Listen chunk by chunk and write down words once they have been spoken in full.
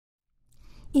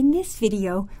In this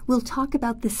video, we'll talk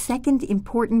about the second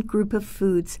important group of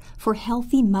foods for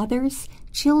healthy mothers,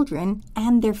 children,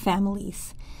 and their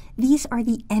families. These are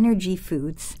the energy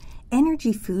foods.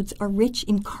 Energy foods are rich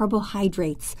in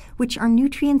carbohydrates, which are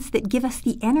nutrients that give us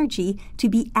the energy to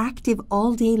be active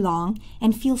all day long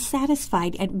and feel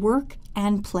satisfied at work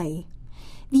and play.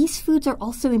 These foods are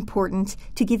also important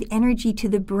to give energy to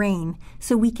the brain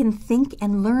so we can think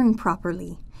and learn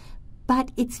properly.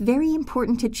 But it's very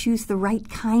important to choose the right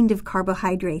kind of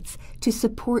carbohydrates to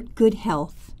support good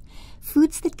health.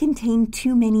 Foods that contain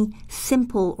too many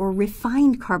simple or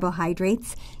refined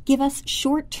carbohydrates give us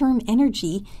short-term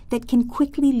energy that can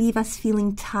quickly leave us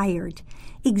feeling tired.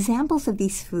 Examples of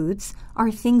these foods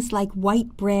are things like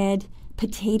white bread,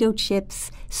 potato chips,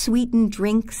 sweetened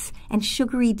drinks, and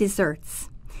sugary desserts.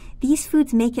 These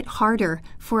foods make it harder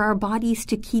for our bodies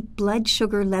to keep blood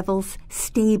sugar levels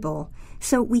stable,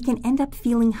 so we can end up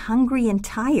feeling hungry and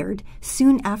tired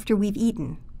soon after we've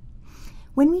eaten.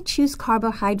 When we choose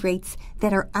carbohydrates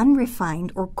that are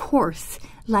unrefined or coarse,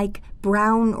 like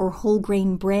brown or whole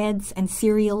grain breads and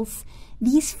cereals,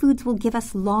 these foods will give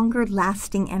us longer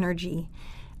lasting energy.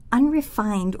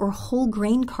 Unrefined or whole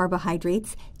grain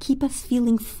carbohydrates keep us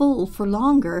feeling full for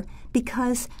longer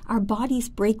because our bodies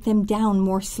break them down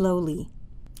more slowly.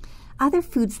 Other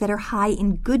foods that are high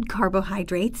in good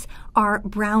carbohydrates are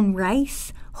brown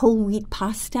rice, whole wheat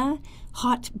pasta,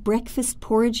 hot breakfast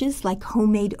porridges like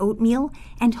homemade oatmeal,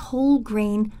 and whole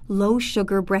grain, low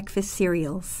sugar breakfast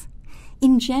cereals.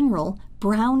 In general,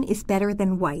 brown is better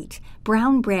than white,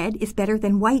 brown bread is better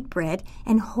than white bread,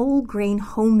 and whole grain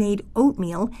homemade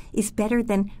oatmeal is better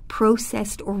than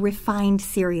processed or refined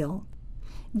cereal.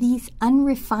 These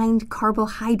unrefined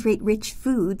carbohydrate-rich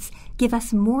foods give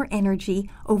us more energy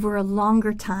over a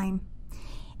longer time.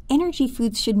 Energy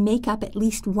foods should make up at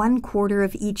least 1/4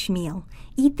 of each meal.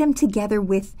 Eat them together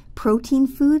with protein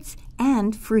foods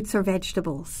and fruits or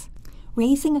vegetables.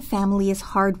 Raising a family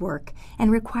is hard work and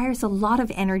requires a lot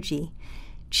of energy.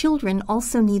 Children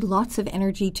also need lots of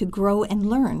energy to grow and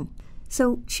learn.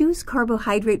 So choose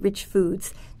carbohydrate-rich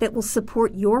foods that will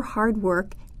support your hard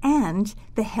work and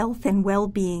the health and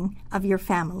well-being of your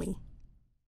family.